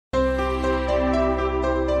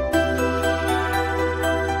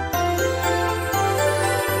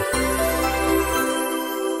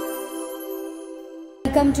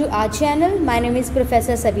welcome to our channel. My name is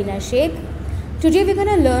Professor Sabina Sheikh. Today we're going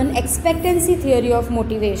to learn Expectancy Theory of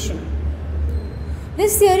Motivation.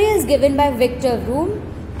 This theory is given by Victor Vroom,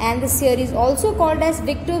 and this theory is also called as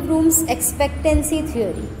Victor Vroom's Expectancy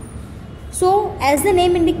Theory. So, as the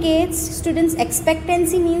name indicates, students,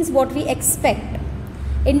 expectancy means what we expect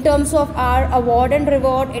in terms of our award and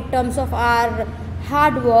reward, in terms of our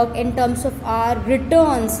hard work, in terms of our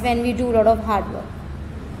returns when we do a lot of hard work.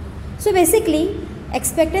 So basically,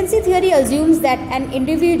 expectancy theory assumes that an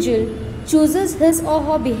individual chooses his or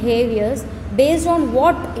her behaviors based on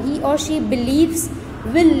what he or she believes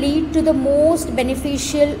will lead to the most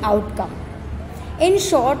beneficial outcome. In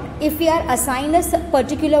short, if we are assigned a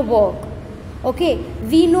particular work, okay,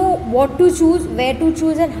 we know what to choose, where to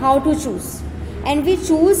choose and how to choose. And we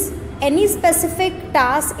choose any specific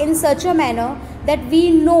task in such a manner that we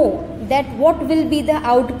know that what will be the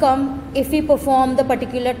outcome if we perform the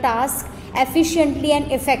particular task efficiently and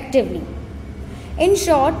effectively. In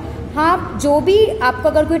short, हाँ, जो भी आपको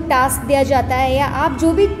अगर कोई task दिया जाता है या आप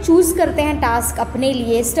जो भी चूज़ करते हैं टास्क अपने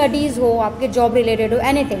लिए, स्टडीज़ हो, आपके जॉब रिलेटेड हो,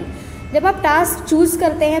 एनीथिंग, जब आप टास्क चूज़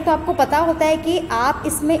करते हैं तो आपको पता होता है कि आप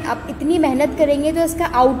इसमें आप इतनी मेहनत करेंगे तो इसका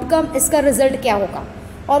आउटकम, इसका रिजल्ट क्या होगा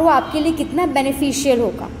और वो आपके लिए कितना बेनिफिशियल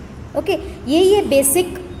होगा. ओके, ये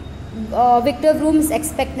basic Victor Vroom's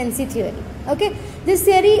expectancy theory. Okay, this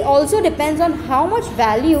theory also depends on how much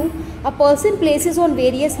value a person places on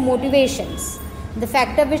various motivations, the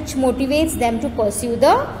factor which motivates them to pursue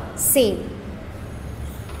the same.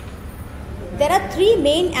 There are three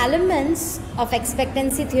main elements of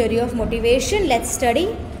expectancy theory of motivation. Let's study.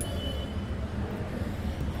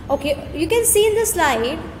 Okay, you can see in the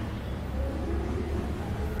slide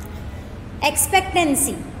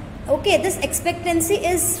expectancy. Okay, this expectancy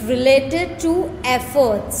is related to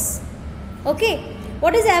efforts. Okay,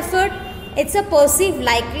 what is effort? It's a perceived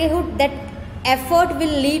likelihood that effort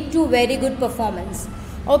will lead to very good performance.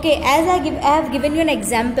 Okay, as I have given you an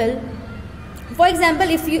example. For example,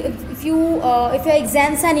 if your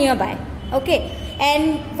exams are nearby, okay,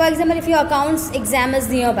 and for example if your accounts exam is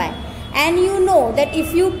nearby, and you know that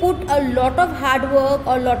if you put a lot of hard work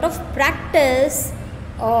or lot of practice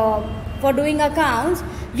for doing accounts,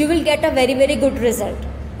 you will get a very good result.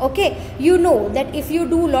 Okay, you know that if you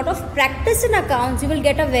do a lot of practice in accounts, you will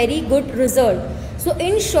get a very good result. So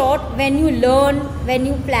in short, when you learn, when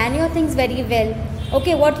you plan your things very well,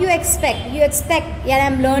 okay, what you expect? You expect, yeah,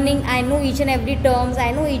 I'm learning, I know each and every terms,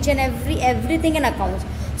 I know each and everything in accounts.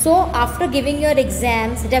 So after giving your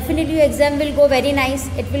exams, definitely your exam will go very nice,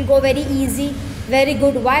 it will go very easy, very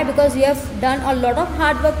good. Why? Because you have done a lot of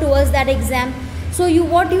hard work towards that exam. So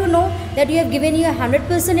what you know that you have given your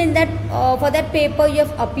 100% in that for that paper. You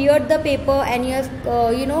have appeared the paper and you have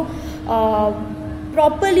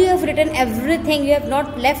properly you have written everything. You have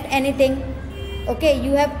not left anything. Okay,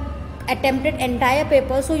 you have attempted entire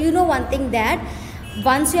paper. So you know one thing, that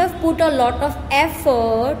once you have put a lot of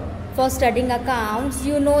effort for studying accounts,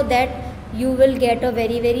 you know that you will get a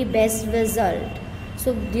very best result.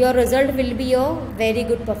 So your result will be a very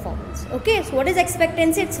good performance. Okay, so what is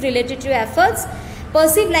expectancy? It's related to efforts.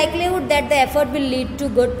 Perceived likelihood that the effort will lead to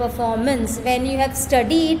good performance. When you have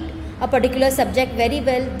studied a particular subject very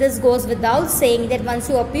well, this goes without saying that once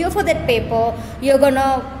you appear for that paper, you're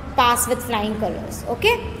gonna pass with flying colors.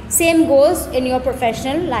 Okay, same goes in your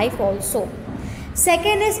professional life also.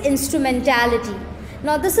 Second is instrumentality.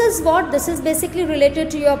 Now this is basically related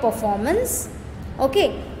to your performance.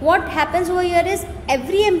 Okay, what happens over here is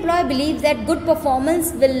every employee believes that good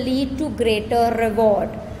performance will lead to greater reward.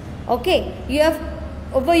 Okay,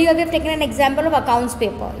 over here we have taken an example of accounts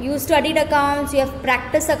paper. You studied accounts, you have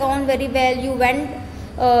practiced accounts very well, you went,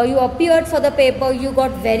 you appeared for the paper, you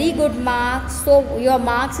got very good marks. So your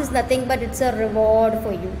marks is nothing but it's a reward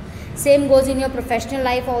for you. Same goes in your professional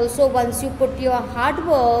life also. Once you put your hard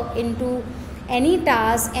work into any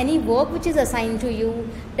task, any work which is assigned to you,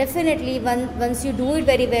 definitely once you do it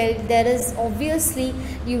very well, there is obviously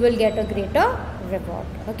you will get a greater reward.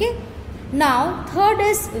 Okay, now third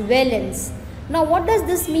is valence. Now what does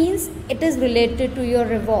this mean? It is related to your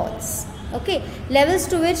rewards. Okay, levels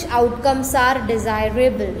to which outcomes are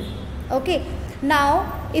desirable. Okay,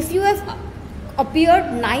 now if you have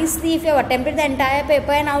appeared nicely, if you have attempted the entire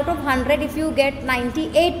paper and out of 100 if you get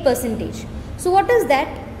 98%, so what is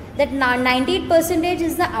that? That 98%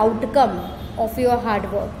 is the outcome of your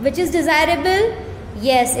hard work, which is desirable.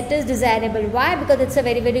 Yes, it is desirable. Why? Because it's a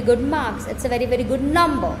very good marks. It's a very good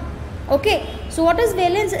number. Okay, so what is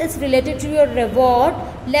valence? It's related to your reward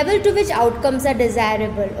level to which outcomes are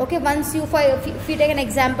desirable. Okay, once you, if you take an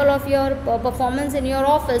example of your performance in your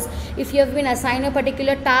office, if you have been assigned a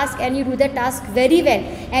particular task and you do the task very well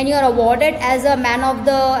and you are awarded as a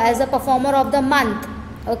as a performer of the month,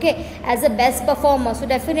 okay, as a best performer, so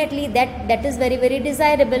definitely that is very, very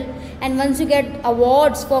desirable. And once you get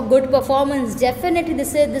awards for good performance, definitely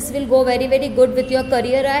this will go very, very good with your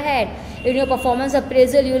career ahead. In your performance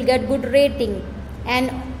appraisal, you will get good rating,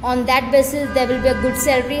 and on that basis there will be a good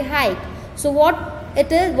salary hike. So what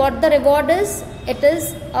the reward is, it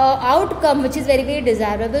is a outcome which is very, very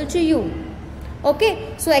desirable to you.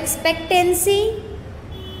 Okay, so expectancy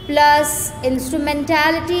plus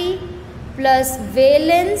instrumentality plus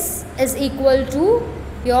valence is equal to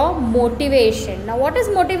your motivation. Now what is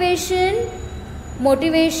motivation?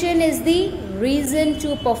 Motivation is the reason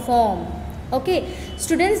to perform. Okay,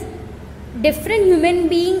 students, different human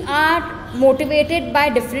beings are motivated by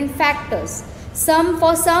different factors.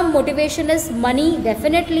 For some motivation is money,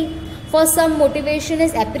 definitely. For some motivation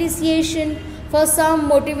is appreciation. For some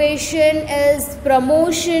motivation is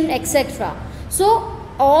promotion, etc. So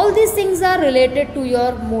all these things are related to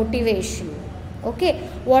your motivation. Okay,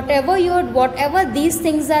 whatever these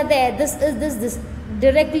things are there, this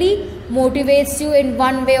directly motivates you in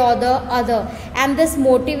one way or the other, and this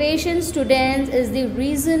motivation, students, is the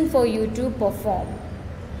reason for you to perform.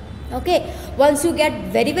 Okay, once you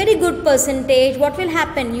get very, very good percentage, what will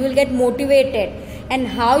happen? You will get motivated. And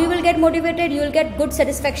how you will get motivated? You will get good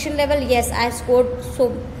satisfaction level. Yes, I scored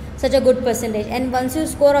such a good percentage. And once you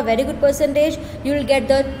score a very good percentage, you will get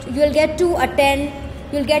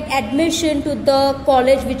admission to the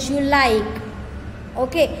college which you like.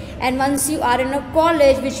 Okay, and once you are in a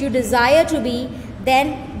college which you desire to be,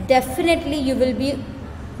 then definitely you will be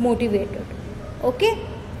motivated. Okay,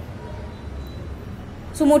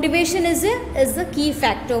 so motivation is the key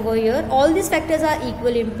factor over here. All these factors are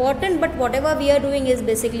equally important, but whatever we are doing is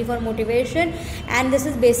basically for motivation, and this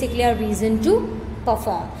is basically a reason to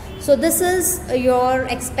perform. So this is your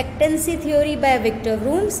expectancy theory by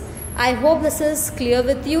Vroom. I hope this is clear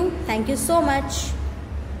with you. Thank you so much.